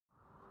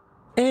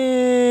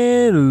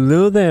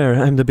Hello there,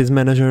 I'm the Biz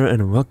Manager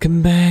and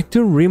welcome back to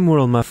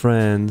Rimworld, my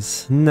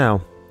friends.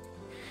 Now,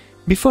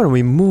 before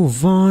we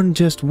move on,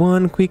 just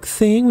one quick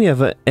thing. We have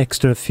an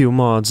extra few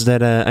mods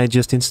that I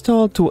just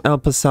installed to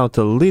help us out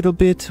a little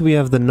bit. We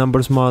have the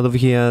numbers mod over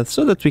here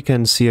so that we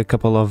can see a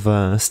couple of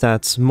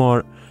stats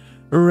more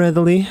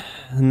readily.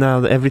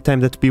 Now, every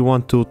time that we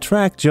want to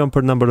track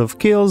jumper number of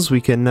kills,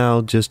 we can now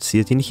just see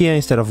it in here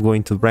instead of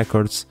going to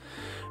records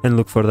and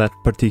look for that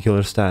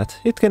particular stat.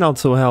 It can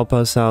also help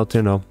us out,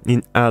 you know,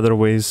 in other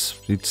ways.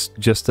 It's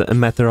just a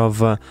matter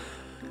of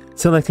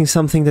selecting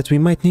something that we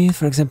might need,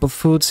 for example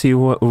food, see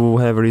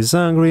whoever is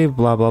hungry,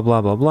 blah blah blah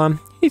blah blah.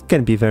 It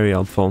can be very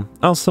helpful.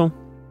 Also,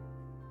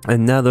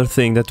 another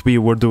thing that we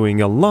were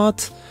doing a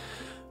lot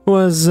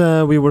was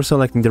we were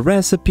selecting the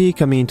recipe,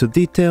 coming into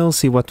detail,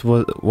 see what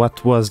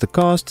was the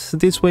cost.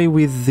 This way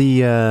with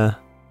the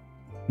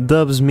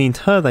Dubs Mint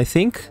HUD, I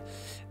think,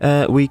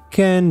 we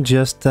can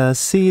just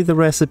see the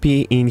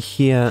recipe in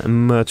here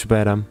much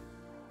better.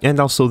 And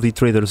also the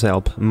Trader's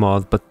Help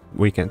mod, but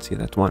we can't see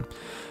that one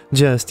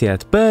just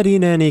yet. But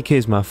in any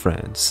case, my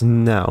friends,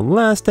 now,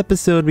 last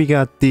episode we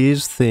got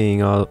this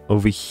thing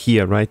over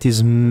here, right?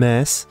 This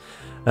mess.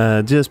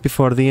 Just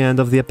before the end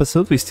of the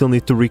episode, we still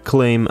need to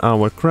reclaim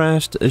our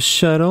crashed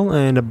shuttle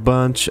and a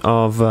bunch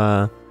of,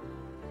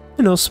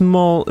 you know,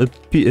 small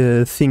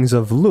things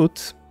of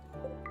loot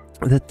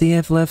that they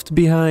have left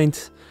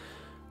behind.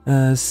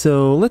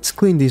 So let's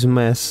clean this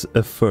mess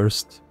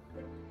first.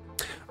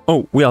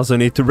 Oh, we also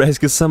need to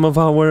rescue some of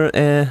our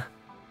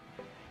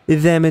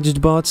damaged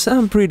bots.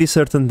 I'm pretty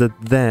certain that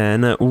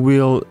then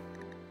we'll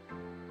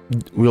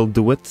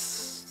do it.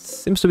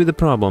 Seems to be the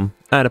problem.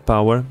 Out of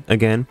power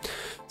again.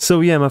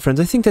 So yeah, my friends,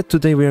 I think that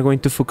today we are going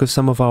to focus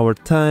some of our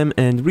time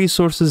and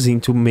resources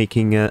into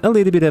making a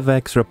little bit of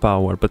extra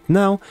power. But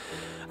now,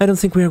 I don't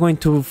think we are going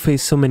to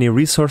face so many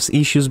resource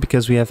issues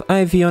because we have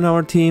Ivy on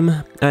our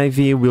team.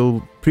 Ivy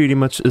will pretty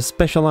much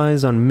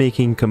specialize on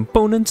making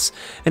components,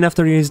 and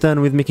after he is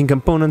done with making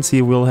components,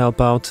 he will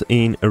help out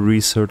in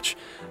research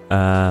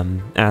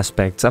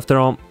aspects. After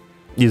all,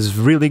 he's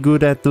really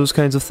good at those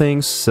kinds of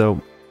things,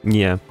 so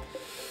yeah.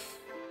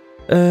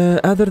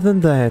 Other than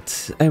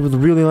that, I would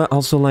really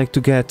also like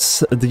to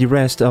get the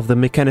rest of the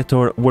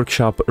Mechanitor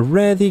workshop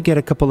ready, get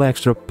a couple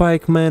extra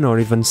pikemen or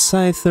even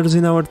scythers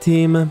in our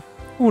team.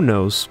 Who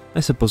knows? I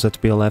suppose that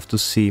we'll have to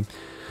see.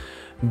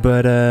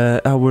 But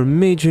our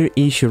major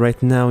issue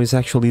right now is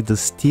actually the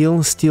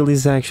steel. Steel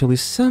is actually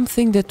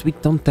something that we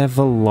don't have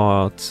a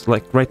lot.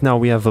 Like right now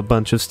we have a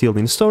bunch of steel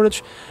in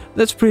storage.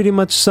 That's pretty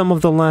much some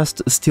of the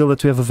last steel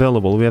that we have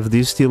available. We have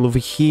this steel over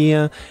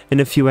here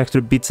and a few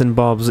extra bits and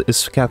bobs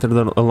scattered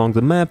along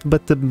the map,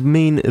 but the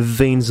main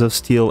veins of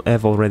steel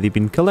have already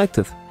been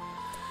collected.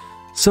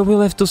 So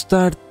we'll have to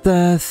start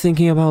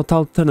thinking about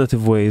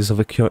alternative ways of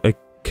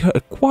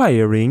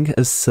acquiring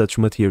such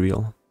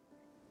material.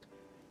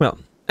 Well,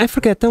 I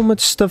forget how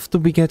much stuff do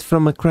we get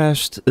from a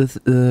crashed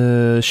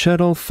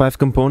shuttle. 5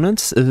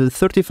 components,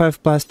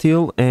 35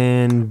 plasteel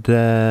and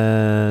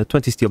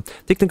 20 steel.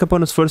 Take the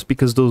components first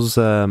because those,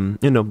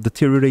 you know,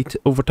 deteriorate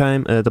over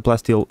time. The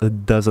plasteel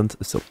doesn't.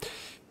 So,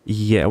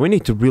 yeah, we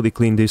need to really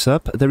clean this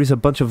up. There is a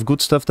bunch of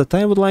good stuff that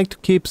I would like to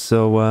keep.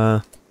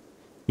 So,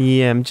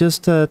 yeah, I'm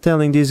just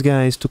telling these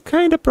guys to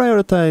kind of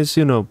prioritize,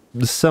 you know,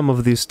 some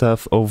of this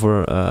stuff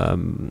over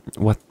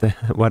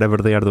whatever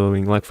they are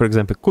doing. Like, for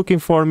example, cooking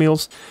 4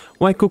 meals.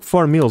 Why cook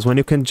 4 meals when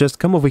you can just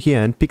come over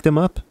here and pick them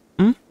up?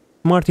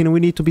 Martin, we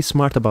need to be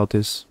smart about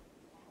this.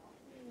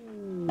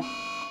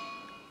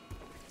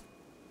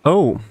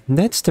 Oh,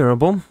 that's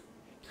terrible.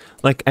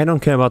 Like, I don't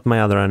care about my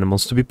other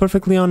animals. To be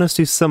perfectly honest,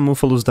 if some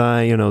Mufalus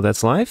die, you know,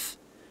 that's life.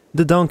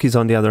 The donkeys,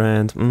 on the other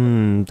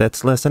hand,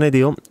 that's less than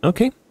ideal.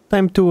 Okay.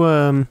 Time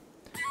to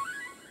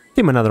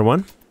tame another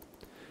one.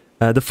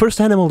 The first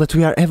animal that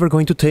we are ever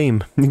going to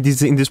tame in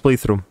this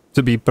playthrough,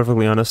 to be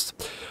perfectly honest.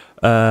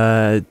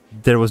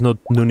 There was no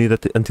need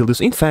until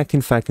this. In fact.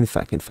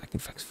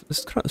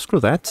 Screw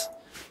that.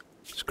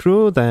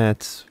 Screw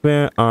that.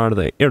 Where are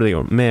they? Here they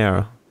are.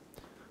 Mare.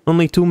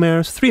 Only 2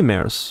 mares, 3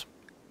 mares.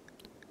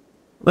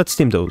 Let's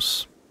tame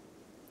those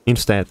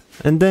instead,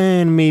 and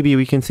then maybe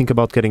we can think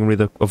about getting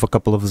rid of a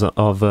couple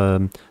of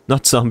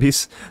not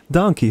zombies,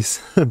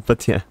 donkeys.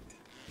 But yeah.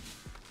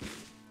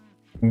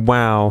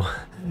 Wow.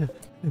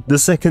 The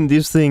second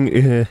this thing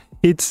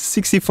hits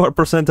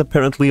 64%,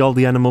 apparently all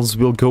the animals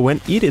will go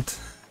and eat it.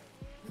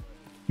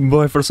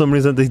 Boy, for some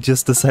reason they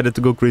just decided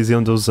to go crazy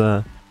on those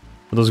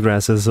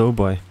grasses. Oh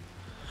boy.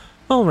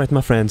 Alright,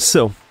 my friends,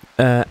 so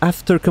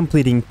after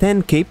completing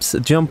 10 capes,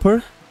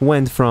 Jumper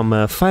went from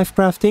 5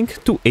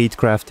 crafting to 8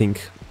 crafting.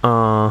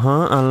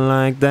 I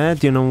like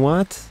that. You know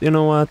what?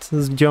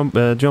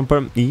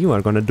 Jumper, you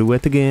are gonna do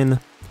it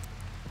again.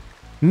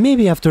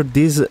 Maybe after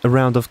this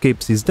round of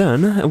capes is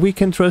done, we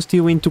can trust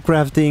you into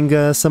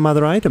crafting some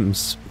other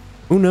items.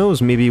 Who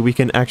knows, maybe we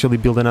can actually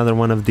build another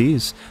one of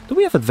these. Do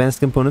we have advanced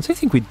components? I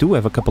think we do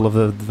have a couple of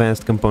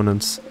advanced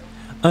components.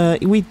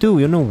 We do,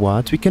 you know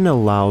what? We can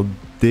allow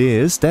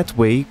this, that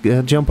way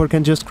Jumper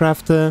can just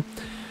craft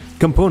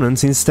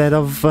components instead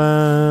of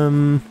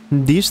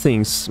these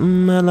things.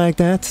 I like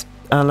that.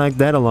 I like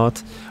that a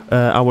lot.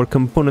 Our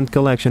component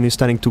collection is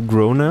starting to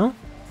grow now.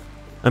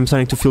 I'm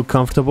starting to feel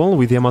comfortable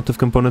with the amount of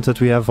components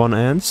that we have on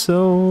hand,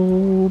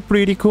 so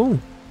pretty cool.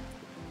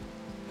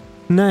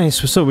 Nice,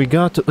 so we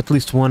got at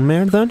least one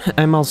mare done.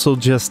 I'm also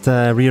just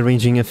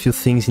rearranging a few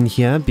things in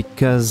here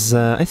because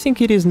I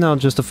think it is now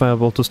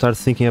justifiable to start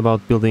thinking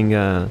about building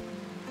an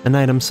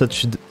item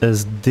such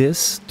as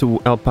this to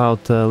help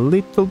out a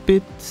little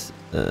bit.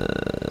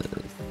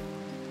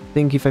 I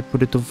think if I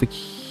put it over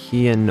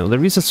here, no,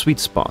 there is a sweet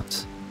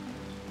spot.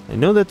 I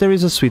know that there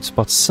is a sweet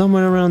spot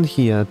somewhere around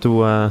here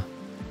to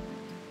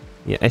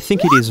yeah, I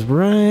think it is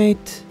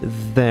right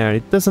there.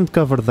 It doesn't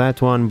cover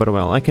that one, but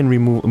well, I can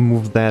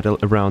move that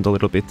around a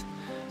little bit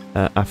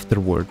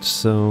afterwards.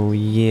 So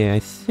yeah, I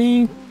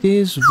think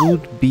this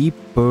would be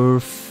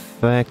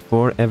perfect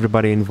for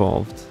everybody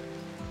involved.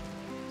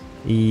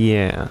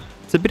 Yeah,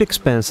 it's a bit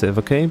expensive,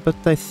 okay, but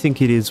I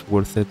think it is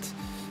worth it.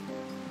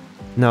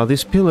 Now,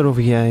 this pillar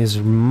over here is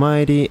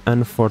mighty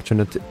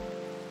unfortunate.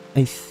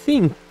 I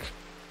think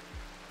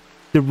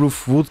the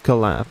roof would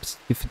collapse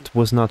if it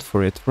was not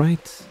for it,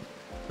 right?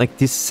 Like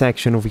this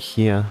section over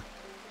here.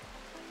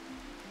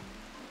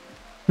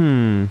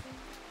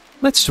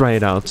 Let's try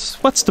it out.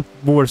 What's the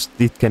worst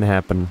that can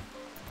happen?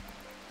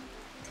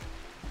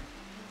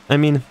 I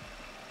mean,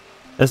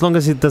 as long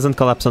as it doesn't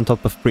collapse on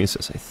top of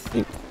Princess, I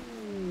think.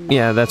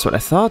 Yeah, that's what I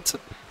thought.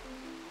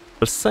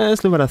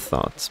 Precisely what I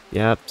thought.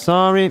 Yeah,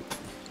 sorry.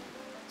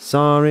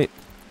 Sorry.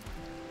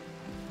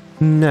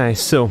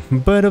 Nice, so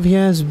Bird of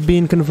here has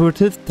been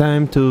converted.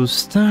 Time to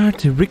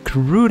start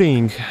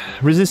recruiting.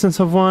 Resistance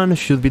of 1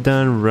 should be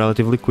done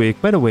relatively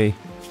quick. By the way,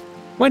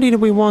 why did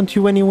we want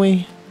you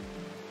anyway?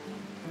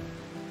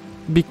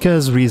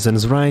 Because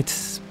reasons,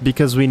 right?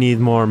 Because we need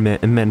more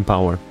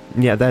manpower.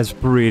 Yeah, that's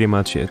pretty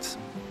much it.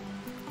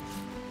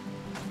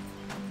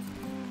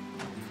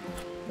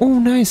 Oh,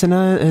 nice,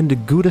 and a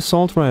good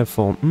assault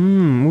rifle.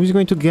 Who's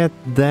going to get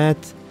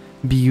that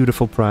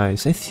beautiful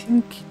prize? I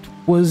think it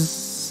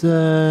was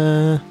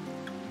wall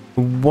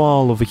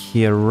over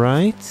here,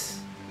 right?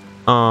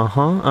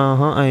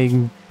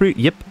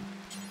 Yep.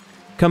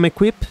 Come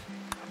equip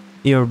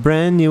your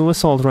brand new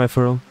assault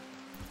rifle.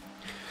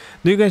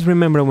 Do you guys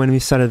remember when we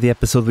started the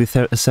episode with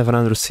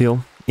 700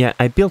 steel? Yeah,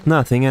 I built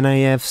nothing and I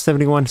have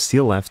 71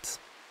 steel left.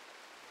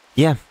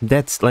 Yeah,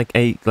 that's like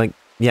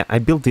yeah, I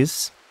built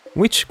this,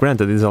 which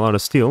granted is a lot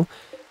of steel.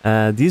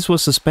 This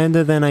was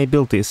suspended and I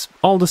built this.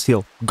 All the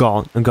steel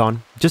gone,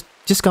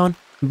 just gone.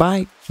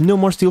 Bye. No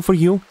more steel for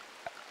you.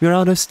 You're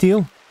out of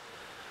steel.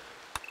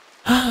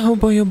 Oh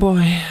boy,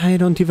 I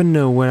don't even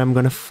know where I'm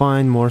gonna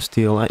find more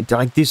steel.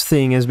 Like, this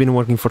thing has been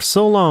working for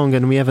so long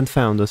and we haven't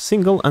found a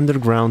single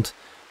underground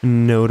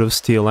node of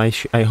steel.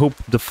 I hope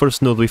the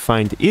first node we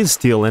find is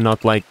steel and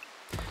not like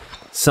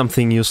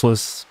something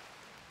useless.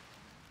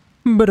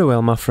 But oh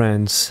well, my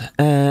friends.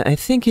 I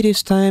think it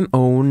is time.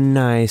 Oh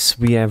nice,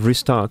 we have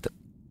restocked.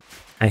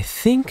 I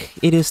think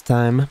it is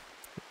time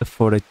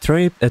for a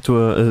trip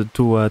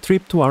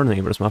trip to our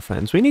neighbors, my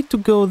friends. We need to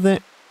go there.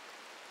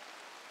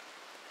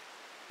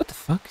 What the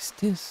fuck is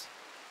this?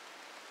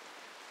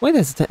 Why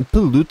is that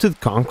polluted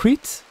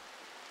concrete?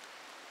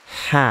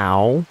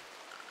 How?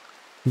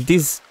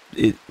 This...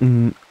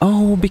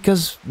 oh,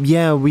 because,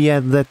 yeah, we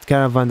had that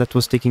caravan that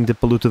was taking the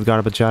polluted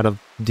garbage out of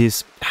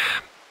this...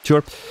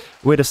 Sure.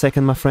 Wait a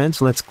second, my friends.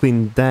 Let's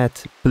clean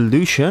that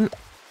pollution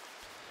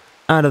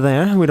out of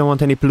there. We don't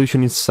want any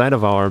pollution inside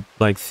of our,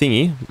 like,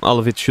 thingy. All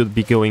of it should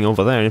be going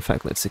over there. In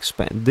fact, let's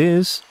expand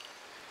this.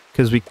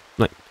 Because we,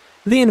 like...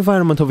 The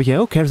environment over here,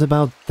 who cares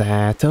about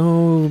that?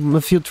 Oh,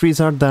 a few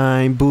trees are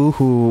dying,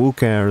 boo-hoo, who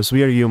cares?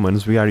 We are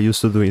humans, we are used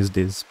to doing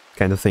this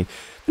kind of thing.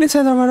 But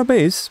inside of our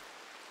base...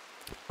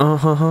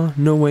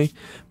 no way.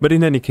 But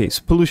in any case,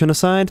 pollution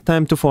aside,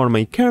 time to form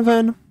a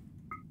caravan.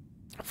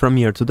 From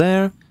here to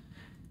there.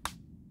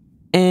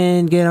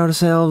 And get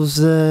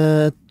ourselves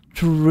a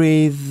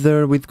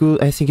trader with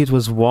good... I think it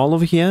was wall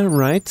over here,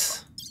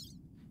 right?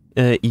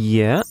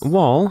 Yeah,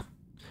 wall.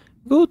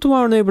 Go to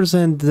our neighbors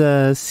and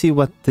see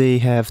what they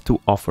have to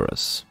offer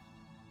us.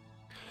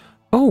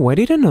 Oh, I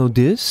didn't know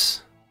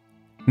this.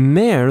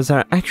 Mares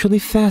are actually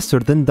faster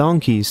than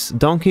donkeys.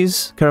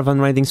 Donkeys, caravan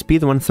riding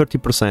speed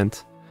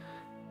 130%.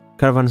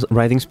 Caravan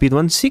riding speed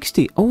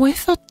 160. Oh, I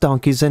thought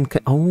donkeys and...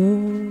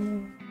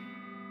 oh.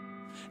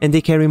 And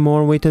they carry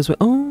more weight as well.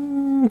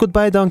 Oh,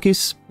 goodbye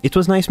donkeys. It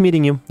was nice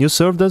meeting you. You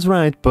served us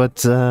right,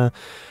 but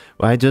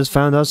I just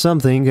found out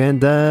something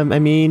and I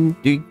mean,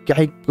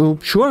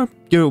 sure.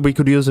 We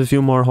could use a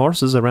few more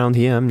horses around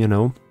here, you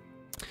know.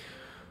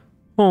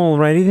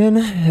 Alrighty then,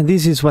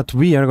 this is what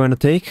we are going to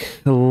take.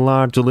 A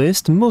large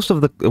list. All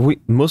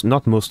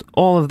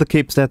of the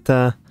capes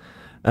that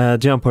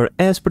Jumper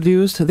has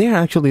produced, they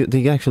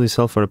actually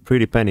sell for a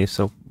pretty penny,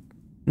 so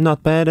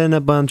not bad. And a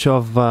bunch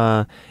of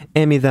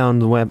hand-me-down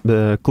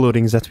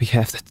clothings that we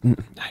have. That,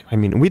 I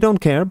mean, we don't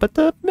care, but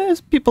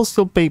people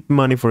still pay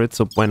money for it,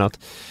 so why not?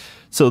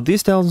 So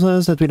this tells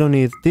us that we don't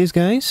need these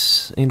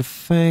guys. In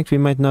fact, we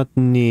might not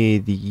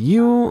need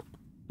you.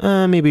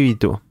 Maybe we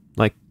do.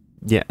 Like,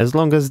 yeah, as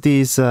long as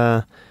these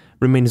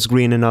remains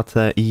green and not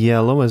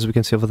yellow, as we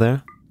can see over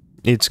there.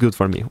 It's good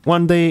for me.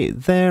 1 day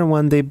there,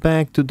 1 day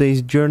back, 2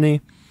 days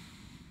journey.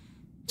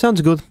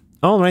 Sounds good.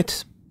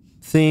 Alright.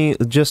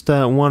 Just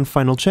one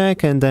final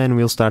check and then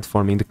we'll start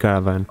forming the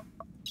caravan.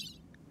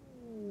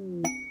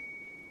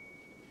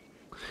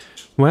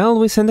 Well,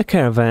 we send a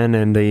caravan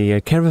and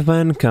the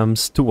caravan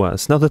comes to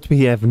us. Now that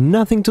we have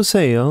nothing to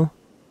sail...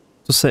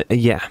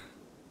 yeah.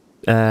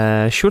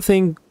 Sure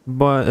thing,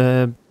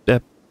 but...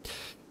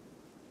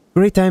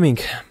 great timing.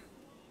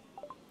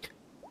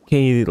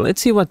 Okay,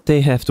 let's see what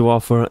they have to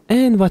offer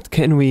and what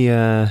can we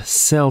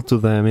sell to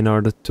them in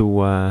order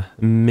to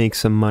make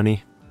some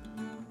money.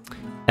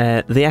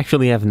 They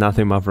actually have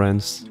nothing, my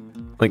friends.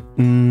 Like,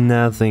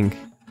 nothing.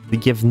 They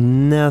give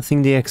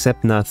nothing, they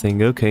accept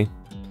nothing. Okay.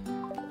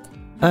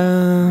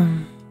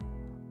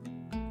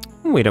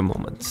 Wait a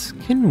moment.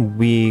 Can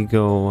we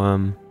go,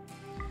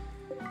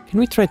 can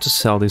we try to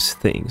sell these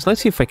things?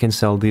 Let's see if I can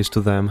sell these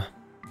to them.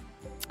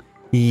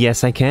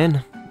 Yes, I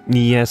can.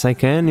 Yes, I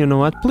can. You know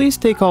what? Please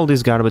take all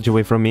this garbage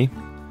away from me.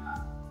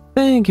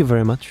 Thank you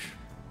very much.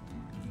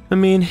 I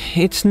mean,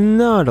 it's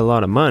not a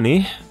lot of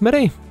money, but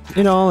hey,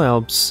 it all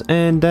helps.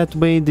 And that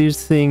way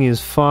this thing is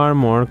far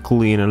more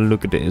clean. And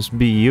look at this.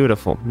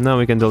 Beautiful. Now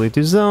we can delete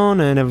this zone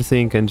and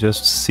everything can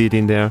just sit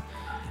in there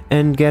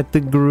and get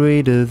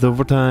degraded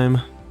over time.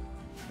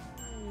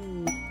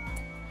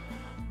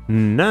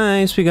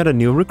 Nice, we got a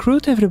new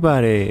recruit,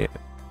 everybody.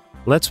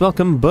 Let's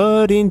welcome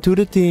Bud into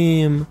the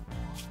team.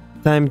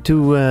 Time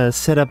to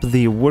set up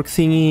the work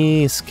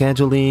thingy,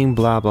 scheduling,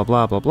 blah blah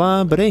blah blah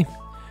blah, but hey,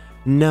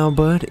 now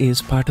Bud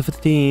is part of the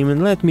team,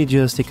 and let me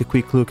just take a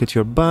quick look at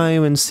your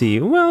bio and see,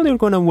 well, you're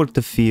gonna work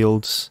the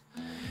fields,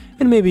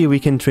 and maybe we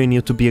can train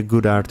you to be a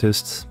good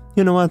artist.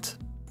 You know what?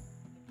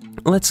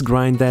 Let's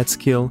grind that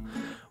skill.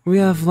 We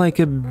have like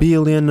 1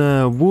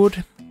 billion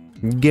wood.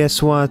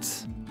 Guess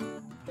what?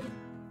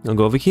 I'll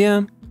go over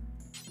here.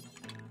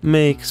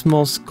 Make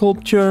small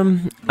sculpture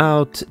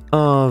out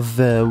of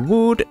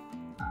wood.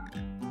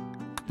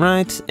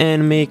 Right,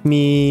 and make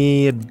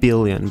me 1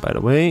 billion, by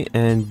the way.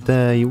 And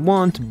you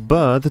want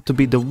Bud to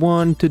be the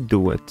one to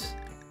do it.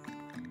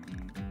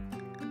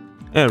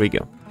 There we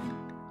go.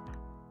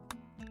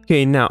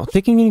 Okay, now,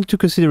 taking into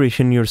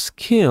consideration your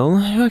skill,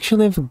 you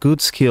actually have a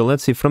good skill.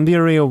 Let's see, from the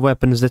array of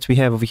weapons that we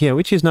have over here,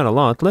 which is not a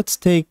lot, let's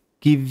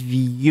give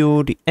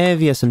you the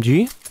heavy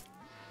SMG.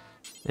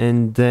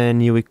 And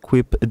then you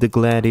equip the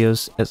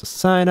Gladius as a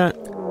sidearm.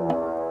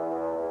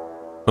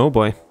 Oh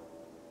boy.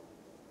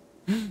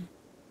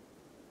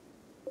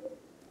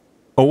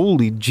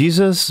 Holy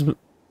Jesus.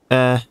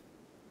 I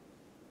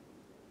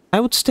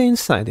would stay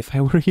inside if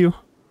I were you.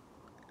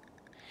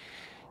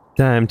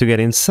 Time to get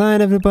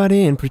inside,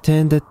 everybody, and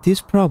pretend that this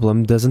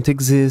problem doesn't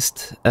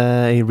exist.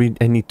 I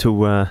need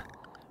to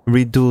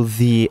redo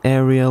the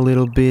area a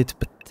little bit,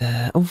 but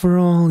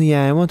overall,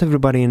 yeah, I want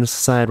everybody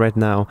inside right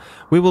now.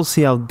 We will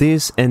see how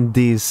this and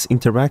this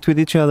interact with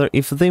each other.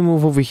 If they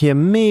move over here,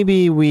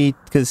 maybe we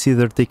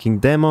consider taking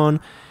them on.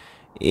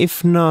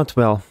 If not,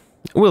 well,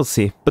 we'll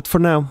see. But for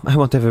now, I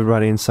want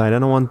everybody inside. I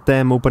don't want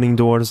them opening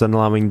doors and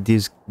allowing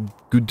these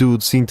good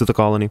dudes into the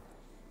colony.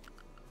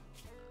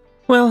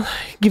 Well,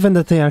 given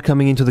that they are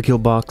coming into the kill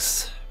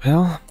box,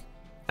 well,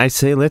 I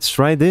say let's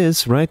try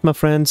this, right, my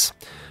friends?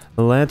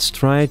 Let's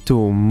try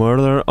to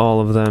murder all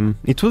of them.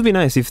 It would be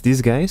nice if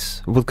these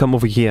guys would come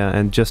over here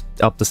and just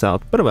help us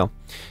out, but well,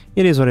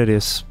 it is what it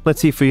is.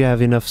 Let's see if we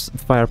have enough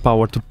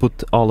firepower to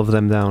put all of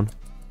them down.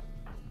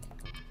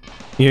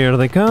 Here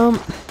they come.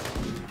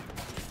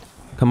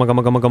 Come on, come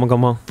on, come on, come on,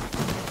 come on.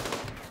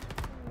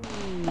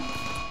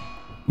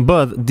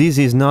 But this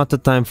is not the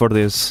time for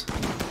this.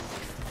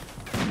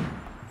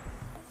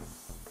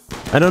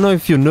 I don't know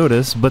if you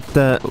noticed, but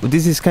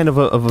this is kind of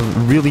a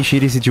really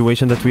shitty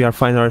situation that we are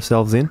finding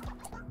ourselves in.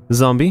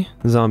 Zombie,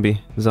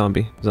 zombie,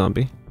 zombie,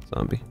 zombie,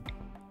 zombie.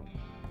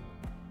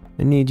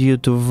 I need you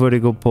to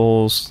vertical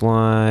pulse,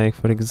 like,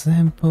 for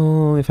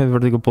example, if I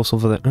vertical pulse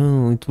over there,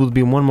 oh, it would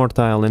be one more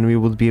tile and we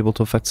would be able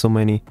to affect so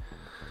many.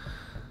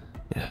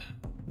 Yeah.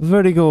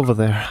 Vertigo over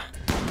there.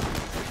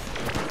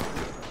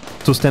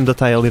 To stem the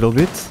tile a little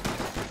bit.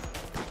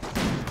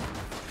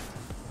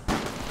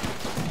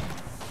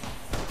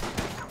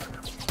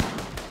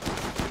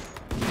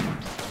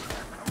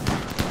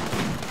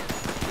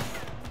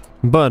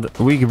 But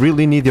we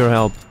really need your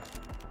help.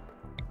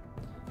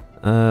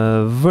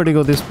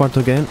 Vertigo this part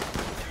again.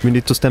 We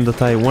need to stem the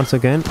tide once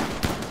again.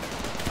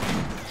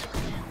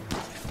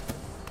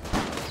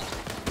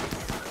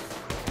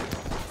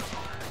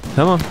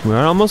 Come on,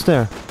 we're almost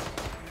there.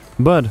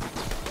 Buddy,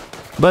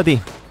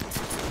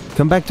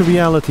 come back to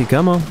reality,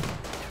 come on.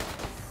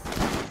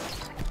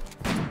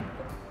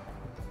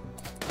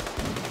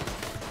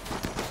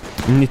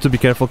 We need to be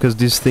careful because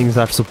these things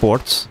are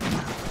supports.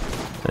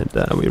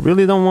 And we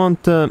really don't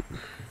want...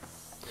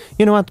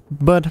 You know what,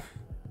 bud?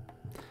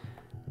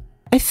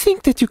 I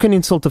think that you can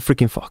insult the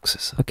freaking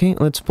foxes, okay?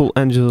 Let's pull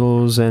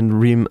Angelos and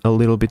Rim a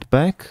little bit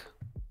back.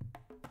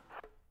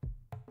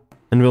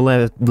 And we'll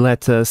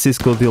let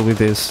Cisco deal with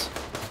this.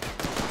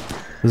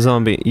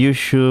 Zombie, you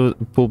should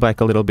pull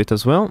back a little bit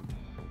as well.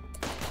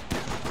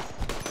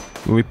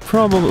 We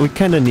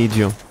kinda need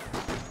you.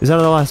 These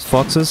are the last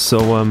foxes, so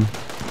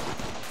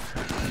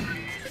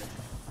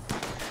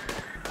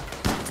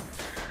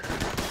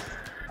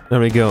there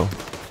we go.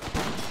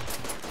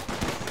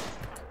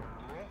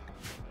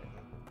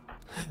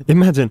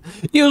 Imagine,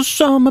 you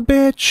son of a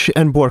bitch,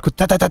 and Boar could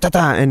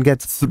ta-ta-ta-ta-ta and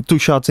get 2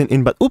 shots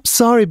in, but oops,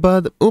 sorry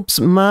bud, oops,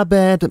 my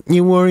bad,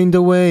 you were in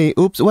the way,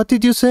 oops, what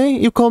did you say?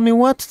 You called me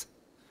what?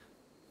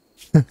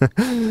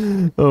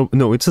 Oh,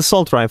 no, it's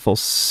assault rifle,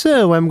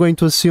 so I'm going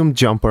to assume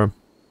jumper.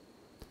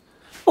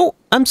 Oh,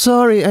 I'm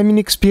sorry, I'm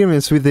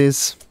inexperienced with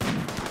this.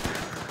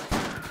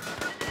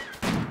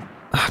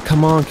 Ah,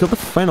 come on, kill the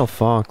final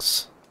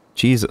fox.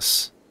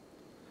 Jesus.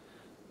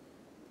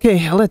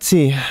 Okay, let's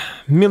see.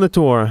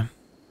 Militor.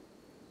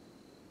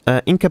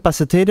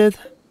 Incapacitated?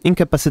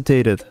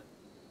 Incapacitated.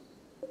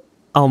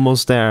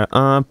 Almost there.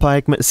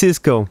 Pikeman.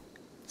 Cisco.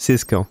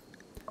 Cisco.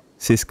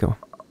 Cisco.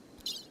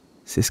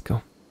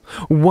 Cisco.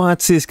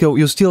 What, Cisco?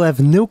 You still have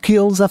no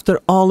kills after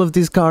all of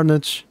this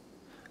carnage?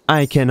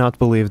 I cannot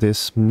believe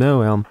this. No,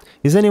 well.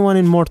 Is anyone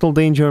in mortal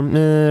danger?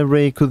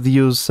 Ray could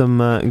use some...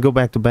 go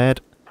back to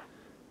bed.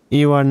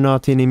 You are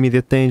not in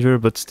immediate danger,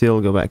 but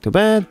still go back to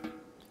bed.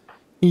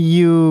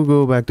 You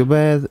go back to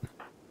bed.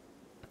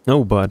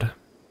 Oh, bud.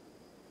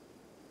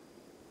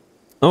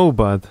 Oh,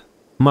 bud.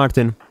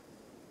 Martin.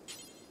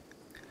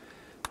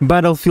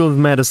 Battlefield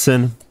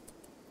medicine.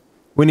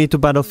 We need to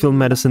battlefield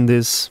medicine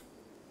this.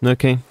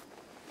 Okay.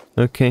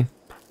 Okay.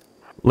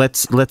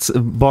 Let's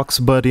box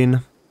Bud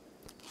in.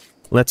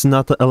 Let's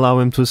not allow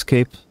him to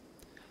escape.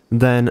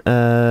 Then,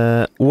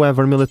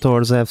 whoever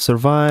militors have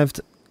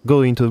survived,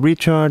 go into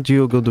recharge,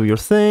 you go do your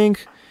thing.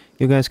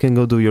 You guys can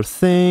go do your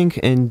thing,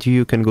 and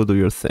you can go do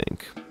your thing.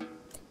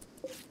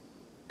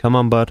 Come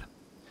on, Bud.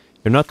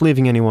 You're not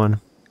leaving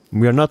anyone.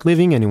 We are not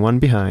leaving anyone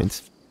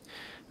behind.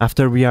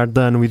 After we are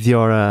done with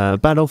your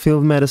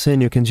battlefield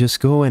medicine, you can just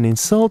go and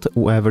insult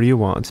whoever you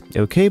want.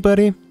 Okay,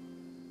 buddy?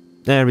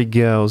 There we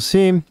go,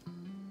 see?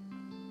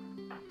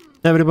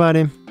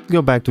 Everybody,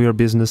 go back to your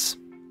business.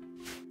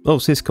 Oh,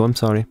 Cisco, I'm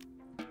sorry.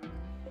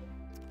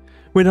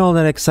 With all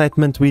that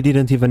excitement, we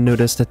didn't even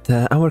notice that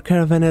our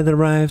caravan had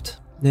arrived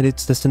at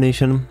its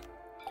destination.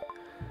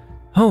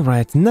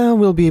 Alright, now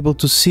we'll be able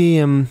to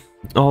see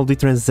all the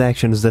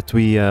transactions that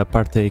we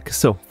partake.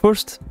 So,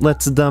 first,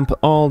 let's dump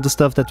all the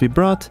stuff that we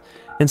brought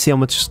and see how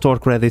much store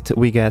credit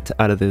we get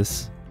out of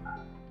this.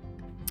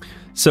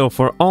 So,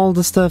 for all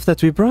the stuff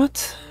that we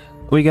brought,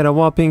 we get a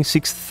whopping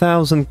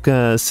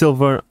 6,000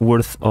 silver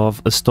worth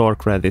of store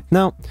credit.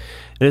 Now,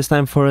 it is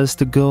time for us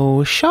to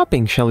go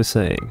shopping, shall we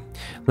say.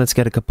 Let's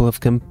get a couple of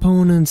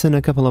components and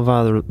a couple of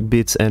other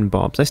bits and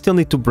bobs. I still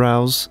need to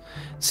browse,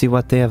 see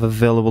what they have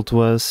available to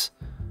us.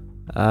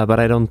 But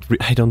I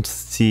don't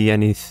see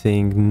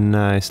anything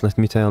nice, let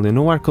me tell you.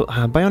 No Arco...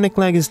 Bionic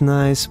leg is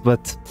nice,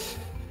 but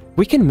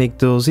we can make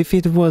those. If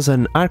it was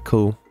an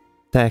Arco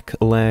tech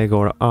leg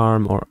or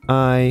arm or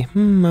eye,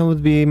 I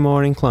would be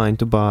more inclined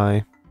to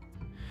buy.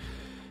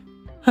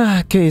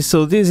 Okay,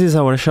 so this is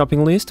our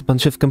shopping list. A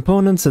bunch of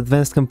components,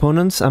 advanced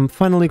components. I'm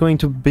finally going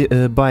to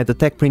buy the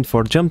tech print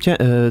for jump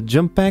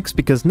packs,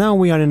 because now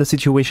we are in a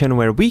situation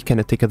where we can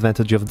take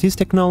advantage of this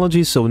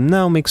technology, so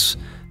now makes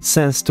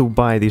sense to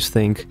buy this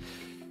thing.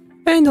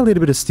 And a little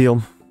bit of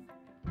steel,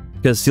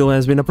 because steel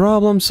has been a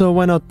problem, so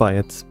why not buy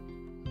it?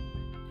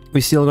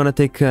 We're still gonna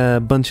take a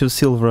bunch of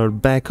silver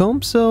back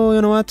home, so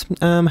you know what,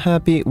 I'm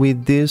happy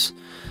with these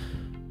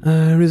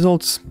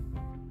results.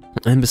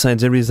 And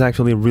besides, there is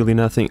actually really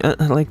nothing,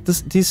 like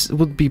this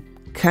would be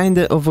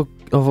kinda of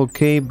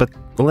okay, but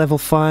level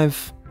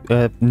 5,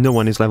 no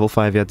one is level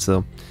 5 yet,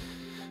 so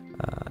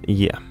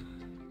yeah.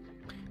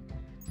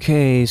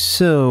 Okay,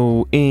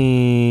 so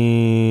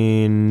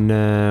in...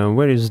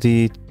 where is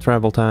the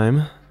travel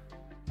time?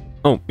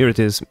 Oh, here it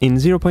is. In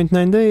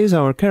 0.9 days,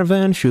 our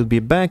caravan should be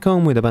back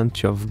home with a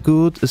bunch of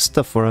good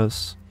stuff for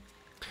us.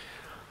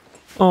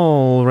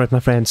 Alright, my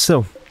friends,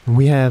 so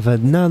we have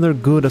another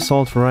good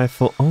assault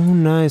rifle. Oh,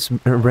 nice.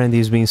 Randy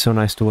is being so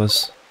nice to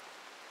us.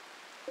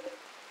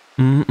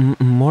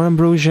 More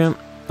ambrosia.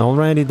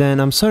 Alrighty then.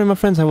 I'm sorry, my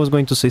friends, I was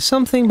going to say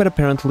something, but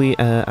apparently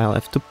I'll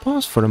have to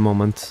pause for a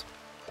moment.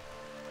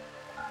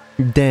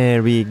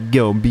 There we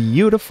go,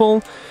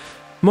 beautiful.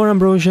 More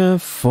ambrosia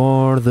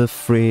for the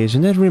fridge.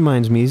 And that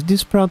reminds me, is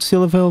this sprout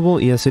still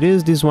available? Yes, it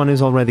is. This one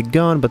is already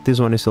gone, but this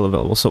one is still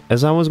available. So,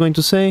 as I was going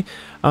to say,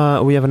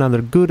 we have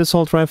another good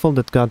assault rifle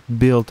that got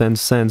built and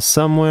sent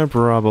somewhere,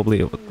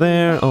 probably over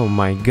there. Oh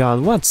my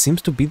god, what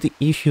seems to be the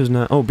issues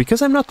now? Oh,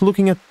 because I'm not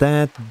looking at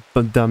that,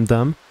 but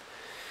dumb.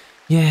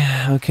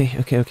 Yeah,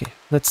 okay.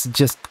 Let's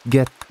just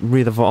get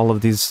rid of all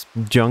of this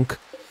junk.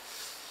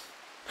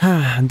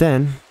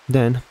 Then,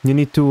 you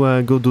need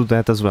to go do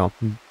that as well.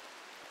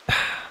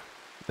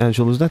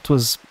 Angelus, that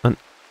was an...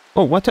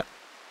 Oh, what a...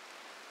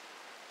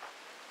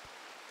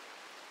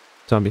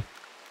 Zombie.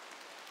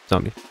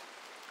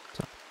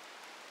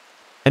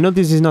 I know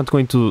this is not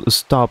going to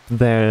stop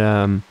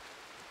their...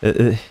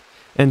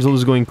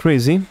 Angelus going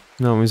crazy.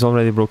 No, he's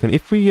already broken.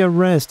 If we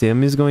arrest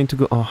him, he's going to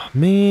go... Oh,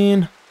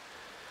 man.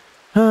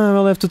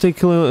 We'll have to take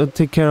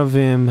care of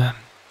him.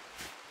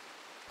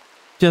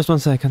 Just 1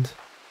 second.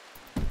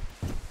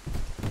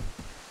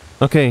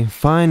 Okay,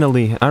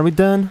 finally. Are we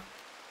done?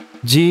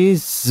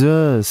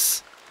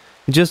 Jesus.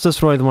 We just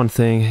destroyed one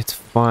thing. It's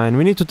fine.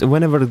 We need to...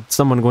 Whenever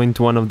someone going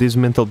to one of these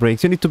mental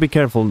breaks, you need to be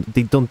careful.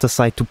 They don't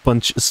decide to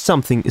punch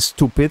something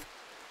stupid.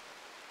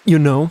 You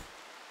know.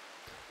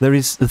 There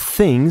is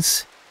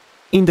things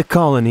in the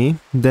colony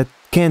that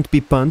can't be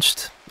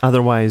punched.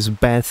 Otherwise,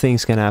 bad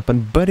things can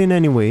happen. But in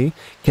any way,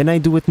 can I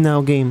do it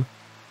now, game?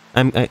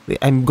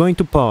 I'm going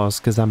to pause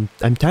because I'm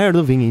tired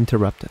of being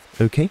interrupted.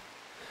 Okay.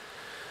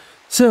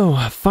 So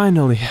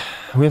finally,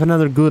 we have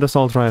another good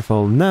assault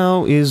rifle.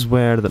 Now is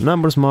where the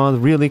numbers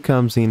mod really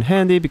comes in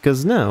handy,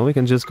 because now we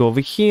can just go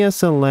over here,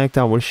 select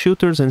our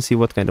shooters, and see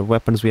what kind of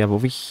weapons we have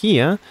over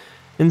here.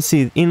 And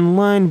see,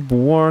 inline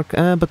Bork,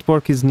 but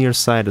Bork is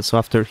nearsighted, so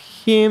after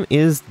him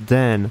is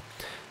Dan.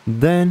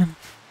 Dan,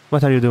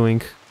 what are you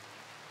doing?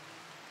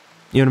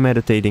 You're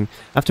meditating.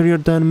 After you're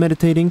done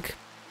meditating,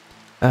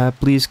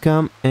 please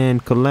come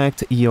and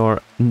collect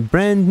your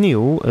brand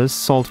new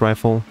assault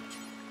rifle.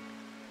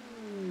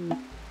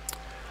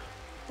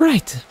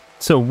 Right,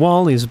 so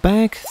Wall is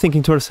back,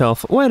 thinking to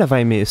herself, what have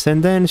I missed?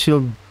 And then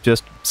she'll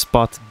just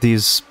spot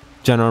this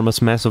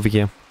ginormous mess over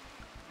here.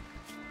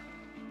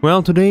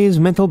 Well, today is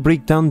mental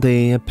breakdown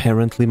day,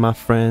 apparently, my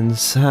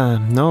friends.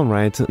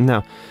 Alright,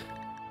 now,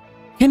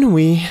 can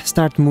we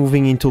start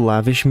moving into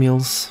lavish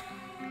meals?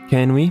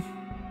 Can we?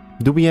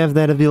 Do we have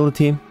that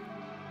ability?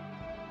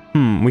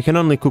 We can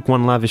only cook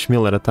one lavish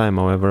meal at a time,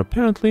 however,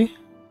 apparently.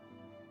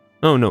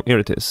 Oh no, here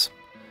it is.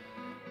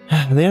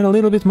 They are a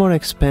little bit more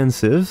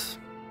expensive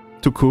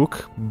to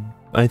cook,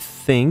 I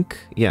think.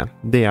 Yeah,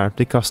 they are.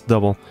 They cost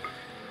double.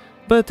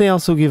 But they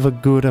also give a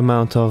good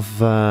amount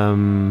of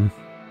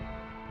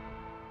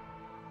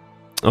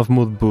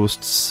mood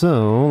boosts.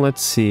 So,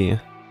 let's see.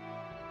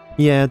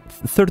 Yeah,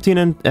 13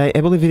 and...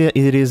 I believe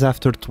it is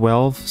after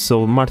 12.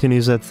 So, Martin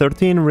is at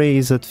 13, Ray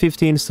is at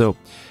 15, so...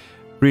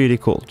 Pretty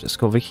cool. Just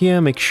go over here,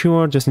 make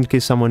sure, just in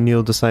case someone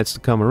new decides to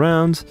come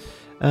around.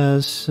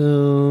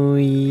 So,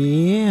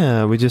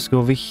 yeah, we just go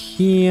over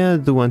here,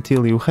 do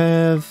until you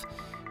have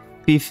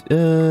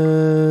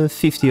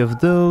 50 of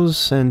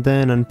those, and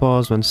then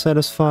unpause when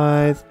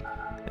satisfied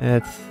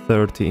at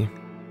 30.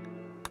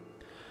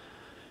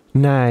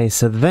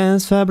 Nice,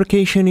 advanced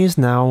fabrication is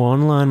now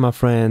online, my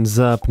friends.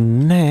 Up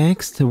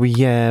next, we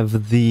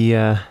have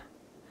the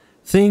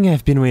thing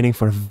I've been waiting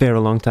for a very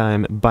long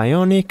time,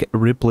 bionic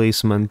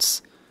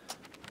replacements.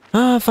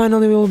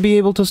 Finally we'll be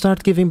able to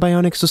start giving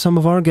bionics to some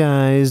of our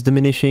guys,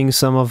 diminishing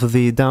some of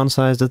the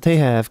downsides that they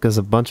have, because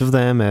a bunch of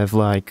them have,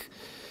 like,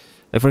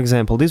 for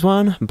example, this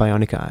one,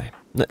 bionic eye.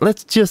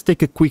 Let's just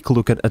take a quick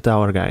look at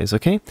our guys,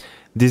 okay?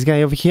 This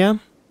guy over here,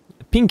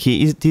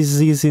 Pinky, this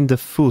is in the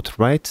foot,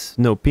 right?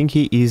 No,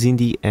 Pinky is in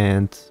the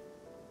hand.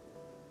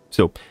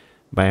 So,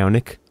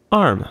 bionic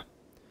arm.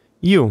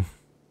 You,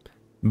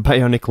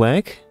 bionic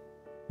leg,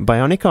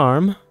 bionic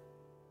arm,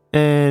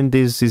 and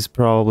this is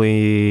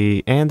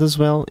probably hand as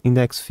well,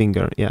 index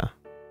finger, yeah.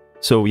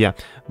 So yeah,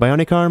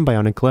 bionic arm,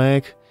 bionic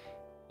leg,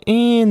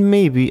 and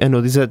maybe, I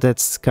know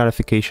that's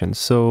scarification,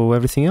 so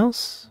everything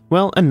else?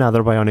 Well,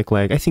 another bionic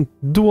leg, I think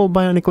dual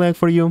bionic leg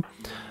for you.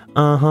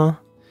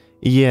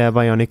 Yeah,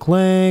 bionic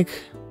leg,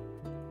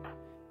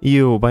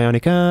 you,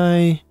 bionic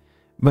eye,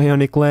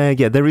 bionic leg,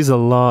 yeah, there is a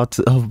lot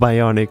of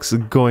bionics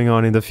going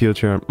on in the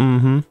future,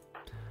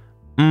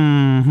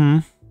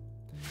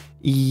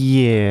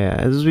 Yeah,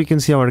 as we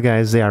can see, our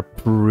guys, they are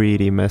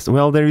pretty messed.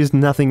 Well, there is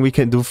nothing we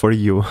can do for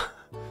you.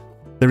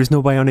 There is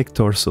no bionic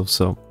torso,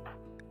 so...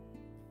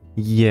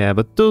 Yeah,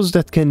 but those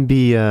that can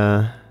be,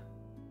 yeah,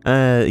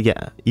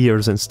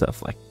 ears and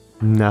stuff, like,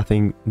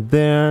 nothing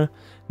there,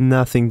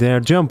 nothing there.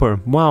 Jumper,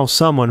 wow,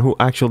 someone who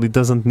actually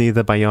doesn't need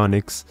the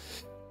bionics.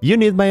 You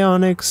need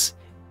bionics,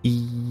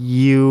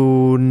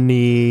 you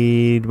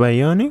need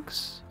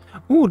bionics?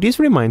 Ooh, this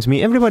reminds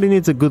me, everybody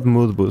needs a good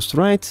mood boost,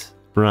 right?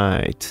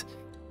 Right.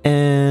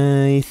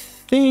 I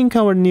think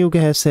our new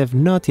guests have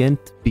not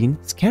yet been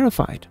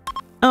scarified.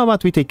 How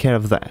about we take care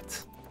of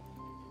that?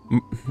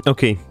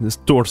 Okay, this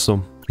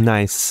torso.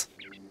 Nice.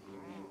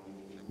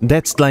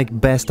 That's like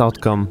best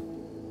outcome.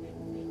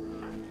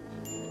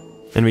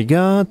 And we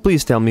got...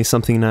 Please tell me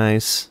something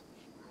nice.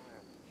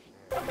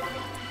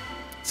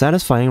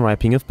 Satisfying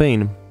Ripening of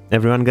Pain.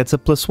 Everyone gets a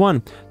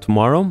 +1.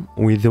 Tomorrow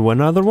we do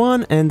another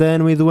one, and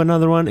then we do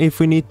another one if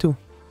we need to.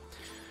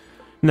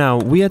 Now,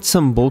 we had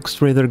some bulk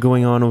trader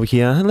going on over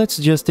here. Let's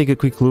just take a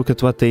quick look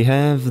at what they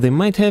have. They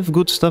might have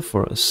good stuff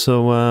for us,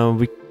 so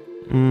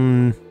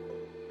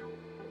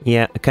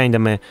yeah, kinda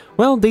meh.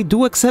 Well, they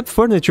do accept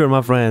furniture,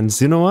 my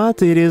friends. You know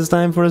what? It is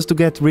time for us to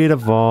get rid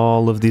of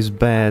all of these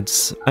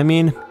beds. I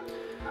mean,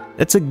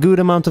 that's a good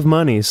amount of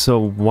money, so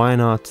why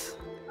not?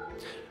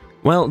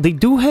 Well, they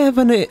do have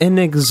an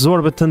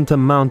exorbitant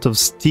amount of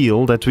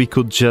steel that we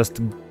could just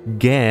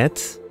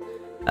get.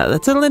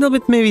 That's a little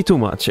bit maybe too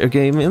much,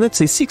 okay? Let's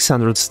say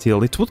 600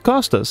 steel, it would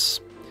cost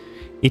us.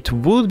 It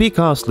would be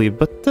costly,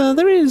 but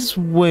there is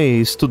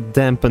ways to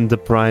dampen the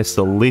price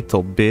a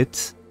little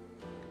bit.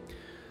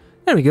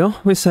 There we go,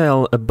 we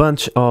sell a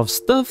bunch of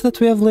stuff that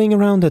we have laying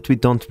around that we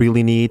don't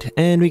really need,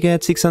 and we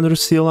get 600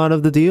 steel out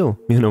of the deal.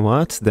 You know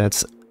what?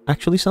 That's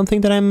actually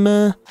something that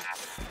I'm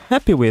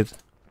happy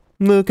with.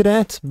 Look at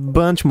that,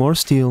 bunch more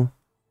steel.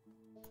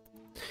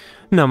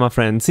 Now, my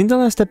friends, in the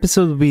last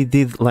episode we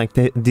did like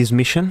this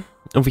mission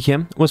over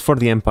here was for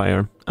the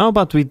Empire. How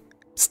about we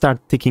start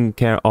taking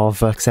care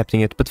of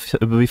accepting it? But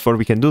before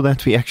we can do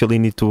that, we actually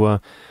need to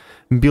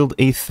build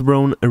a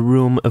throne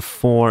room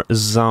for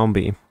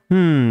Zombie.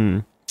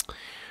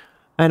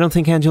 I don't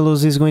think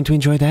Angelos is going to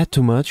enjoy that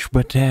too much,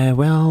 but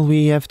well,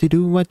 we have to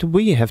do what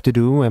we have to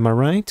do, am I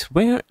right?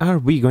 Where are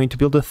we going to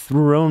build a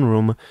throne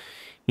room?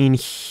 In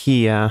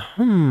here,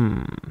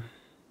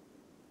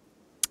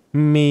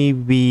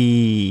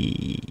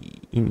 maybe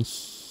in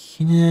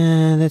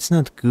here. That's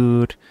not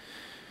good.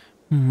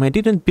 I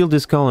didn't build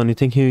this colony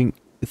taking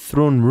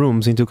throne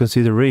rooms into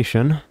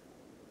consideration.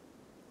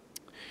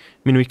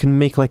 I mean, we can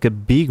make like a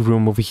big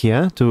room over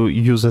here to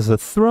use as a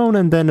throne,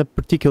 and then a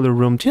particular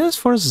room just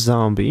for a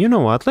zombie. You know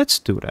what? Let's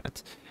do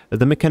that.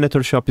 The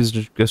mechanitor shop is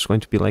just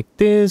going to be like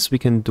this. We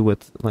can do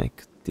it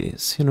like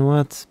this. You know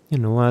what? You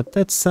know what?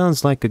 That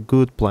sounds like a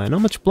good plan. How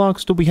much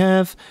blocks do we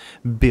have?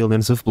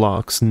 Billions of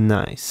blocks.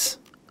 Nice.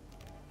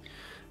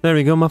 There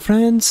we go, my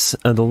friends.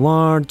 The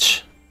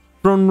large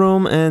throne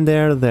room, and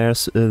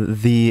there's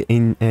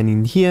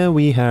in here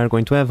we are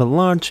going to have a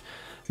large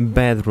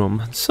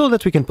bedroom, so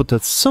that we can put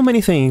so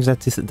many things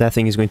that that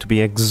thing is going to be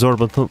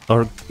exorbitant,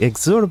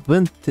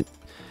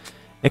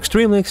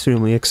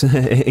 extremely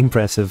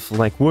impressive.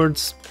 Like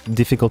words,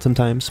 difficult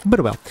sometimes,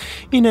 but well.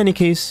 In any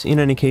case,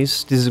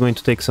 this is going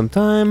to take some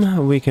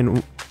time. We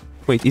can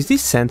wait. Is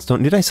this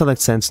sandstone? Did I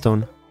select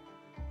sandstone?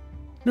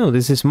 No,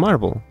 this is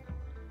marble.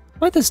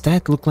 Why does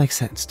that look like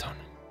sandstone?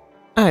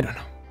 I don't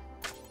know.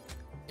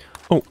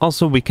 Oh,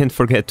 also we can't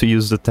forget to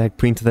use the tag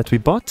print that we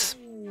bought.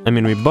 I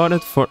mean, we bought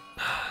it for.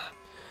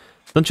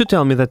 Don't you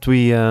tell me that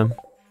we,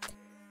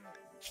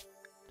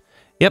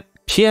 Yep,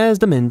 she has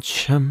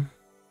dementia.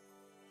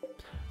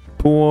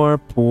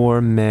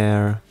 Poor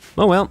mare.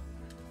 Oh well.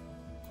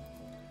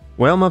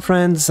 Well, my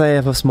friends, I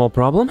have a small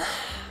problem.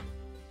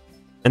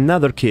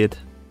 Another kid,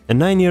 a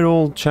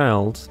 9-year-old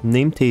child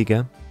named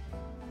Tega,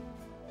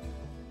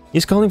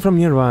 is calling from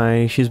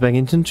nearby. She's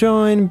begging to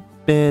join,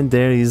 and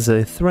there is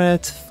a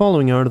threat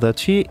following her that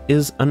she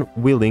is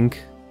unwilling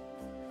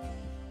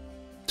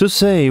to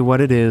say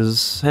what it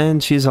is,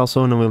 and she's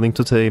also unwilling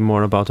to say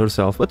more about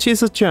herself. But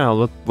she's a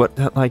child.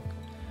 What like?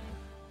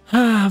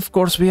 Of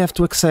course we have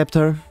to accept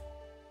her.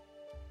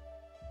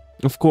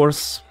 Of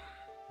course,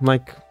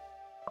 like.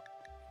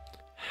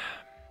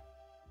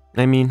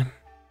 I mean,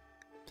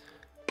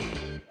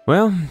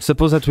 well,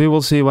 suppose that we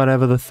will see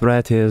whatever the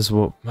threat is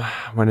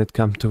when it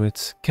comes to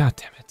it. God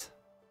damn it!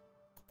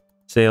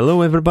 Say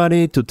hello,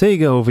 everybody, to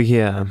Tega over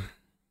here.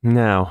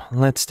 Now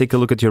let's take a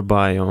look at your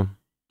bio.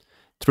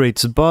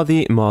 Traits: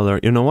 body, mother.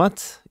 You know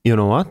what? You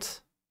know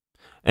what?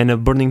 And a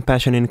burning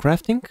passion in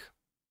crafting?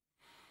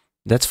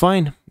 That's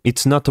fine.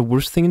 It's not the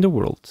worst thing in the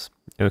world.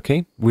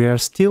 Okay? We are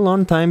still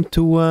on time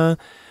to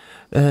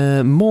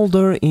mold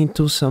her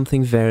into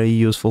something very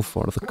useful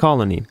for the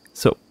colony.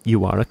 So,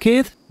 you are a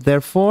kid,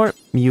 therefore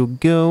you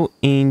go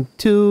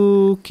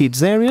into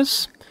kids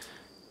areas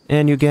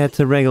and you get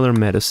a regular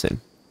medicine.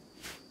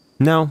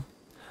 Now,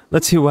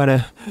 let's see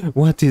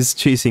what is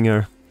chasing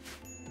her.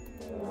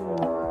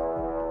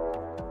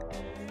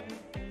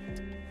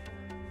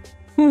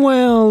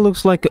 Well,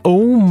 looks like,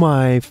 oh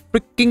my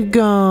freaking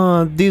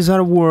god, these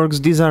are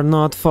wargs, these are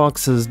not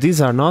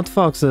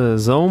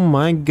foxes, oh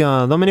my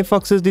god. How many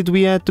foxes did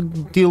we have to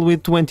deal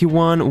with?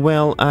 21?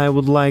 Well, I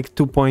would like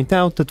to point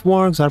out that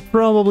wargs are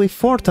probably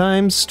 4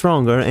 times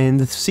stronger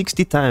and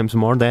 60 times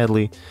more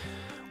deadly.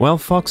 While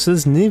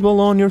foxes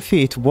nibble on your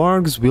feet,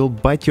 wargs will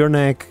bite your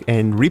neck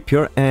and rip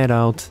your head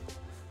out.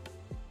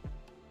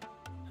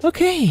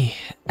 Okay,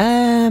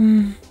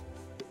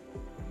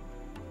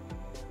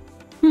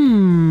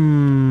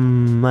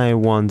 I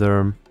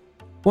wonder,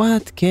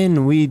 what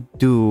can we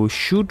do?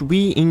 Should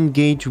we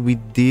engage with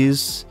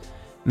these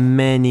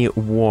many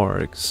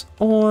wargs,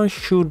 or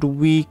should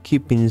we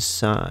keep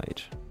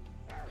inside?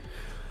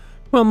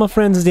 Well, my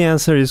friends, the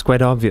answer is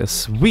quite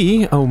obvious.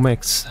 Oh,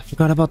 mechs, I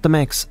forgot about the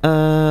mechs.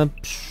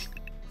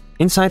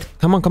 Inside,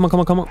 come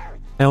on.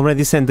 I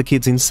already sent the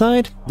kids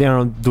inside. They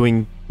are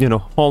doing, you know,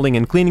 hauling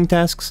and cleaning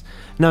tasks.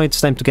 Now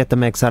it's time to get the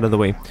mechs out of the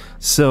way.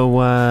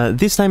 So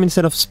this time,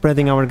 instead of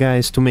spreading our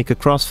guys to make a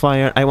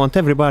crossfire, I want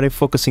everybody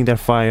focusing their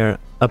fire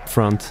up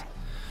front.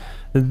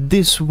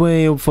 This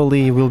way,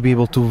 hopefully, we'll be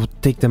able to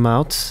take them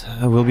out.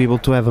 We'll be able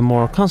to have a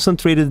more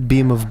concentrated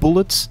beam of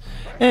bullets.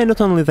 And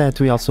not only that,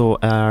 we also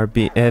have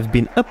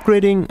been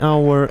upgrading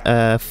our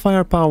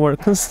firepower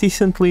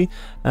consistently.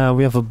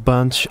 We have a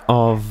bunch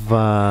of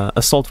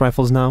assault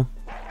rifles now.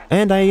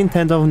 And I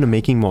intend on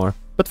making more.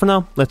 But for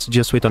now, let's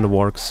just wait on the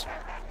wargs.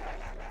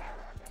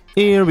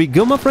 Here we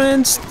go, my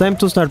friends. Time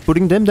to start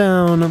putting them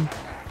down.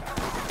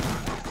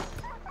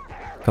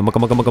 Come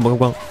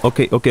on.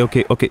 Okay.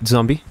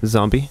 Zombie.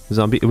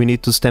 We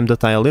need to stem the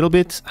tide a little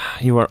bit.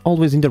 You are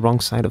always in the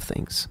wrong side of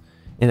things.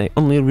 And I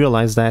only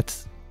realize that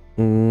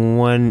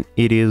when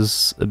it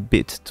is a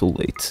bit too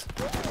late.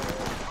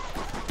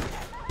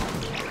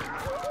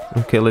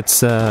 Okay,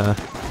 let's come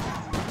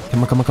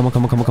on, come on, come on,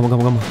 come on, come on, come on, come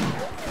on, come on.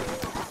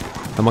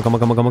 Come on, come on,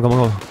 come on, come on, come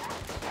on.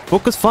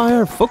 Focus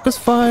fire! Focus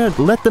fire!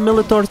 Let the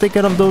Militors take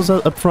care of those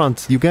up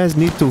front. You guys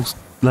need to,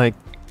 like...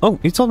 Oh,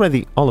 it's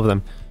already all of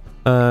them.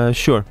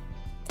 Sure.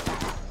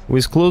 Who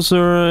is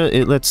closer?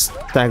 Let's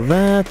tag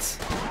that.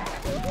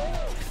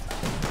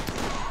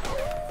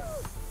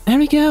 There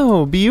we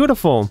go!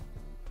 Beautiful!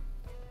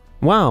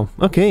 Wow,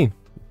 okay.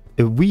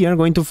 We are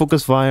going to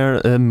focus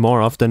fire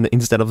more often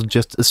instead of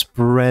just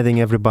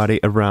spreading everybody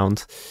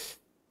around.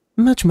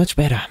 Much, much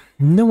better.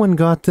 No one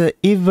got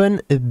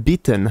even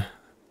beaten.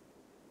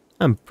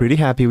 I'm pretty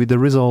happy with the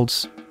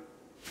results.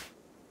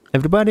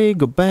 Everybody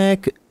go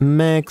back,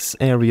 max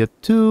area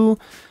 2.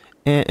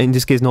 And in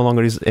this case no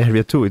longer is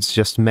area 2, it's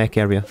just mech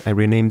area. I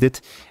renamed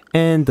it.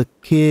 And the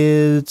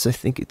kids, I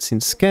think it's in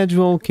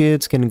schedule.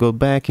 Kids can go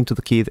back into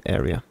the kid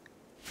area.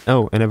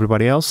 Oh, and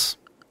everybody else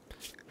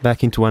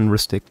back into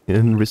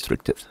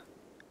unrestricted.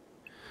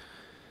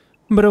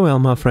 But oh well,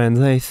 my friends,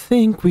 I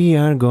think we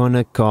are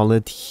gonna call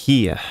it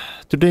here.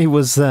 Today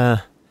was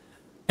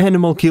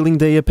animal killing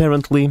day,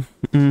 apparently.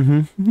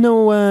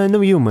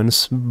 No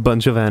humans,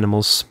 bunch of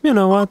animals. You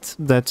know what?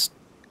 That's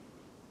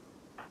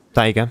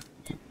Taiga.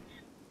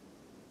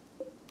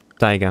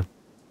 Taiga.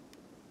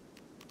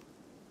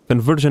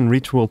 Conversion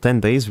ritual 10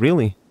 days,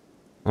 really?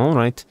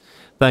 Alright.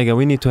 Taiga,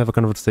 we need to have a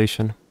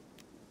conversation.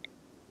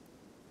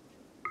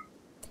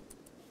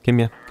 Come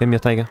here,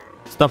 Taiga.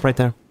 Stop right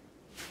there.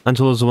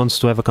 Angelos wants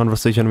to have a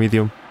conversation with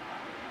you.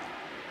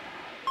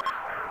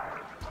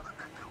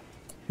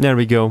 There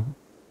we go.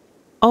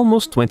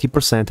 Almost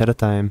 20% at a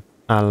time.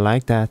 I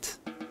like that.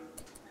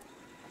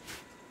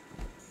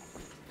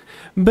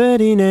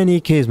 But in any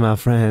case, my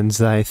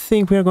friends, I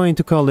think we are going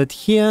to call it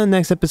here.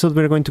 Next episode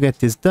we're going to get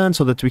this done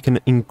so that we can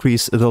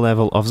increase the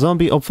level of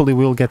zombie. Hopefully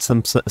we'll get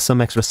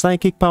some extra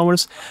psychic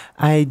powers.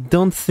 I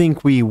don't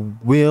think we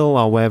will,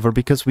 however,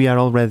 because we are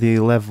already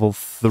level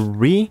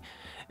 3.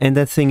 And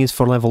that thing is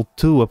for level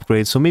 2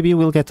 upgrade, so maybe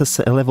we'll get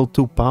a level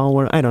 2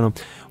 power, I don't know.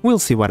 We'll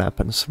see what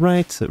happens,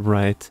 right?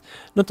 Right.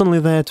 Not only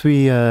that,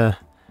 we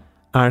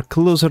are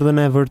closer than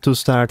ever to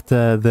start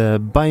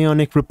the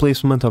bionic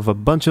replacement of a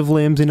bunch of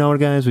limbs in our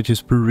guys, which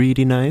is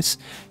pretty nice.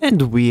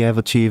 And we have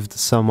achieved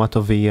somewhat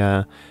of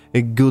a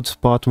good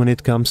spot when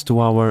it comes to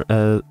our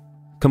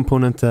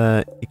component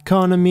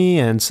economy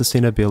and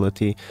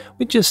sustainability.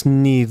 We just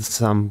need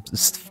some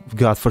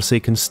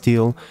godforsaken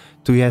steel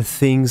to get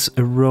things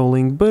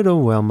rolling, but oh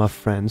well, my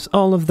friends,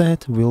 all of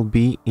that will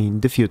be in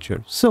the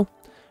future. So,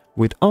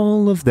 with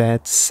all of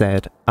that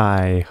said,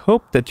 I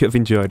hope that you have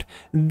enjoyed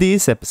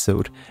this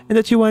episode and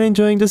that you are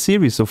enjoying the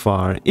series so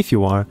far. If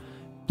you are,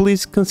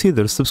 please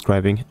consider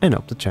subscribing and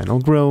help the channel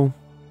grow.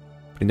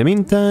 In the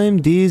meantime,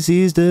 this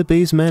is the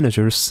Base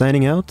Manager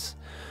signing out.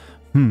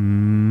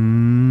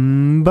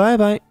 Bye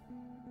bye.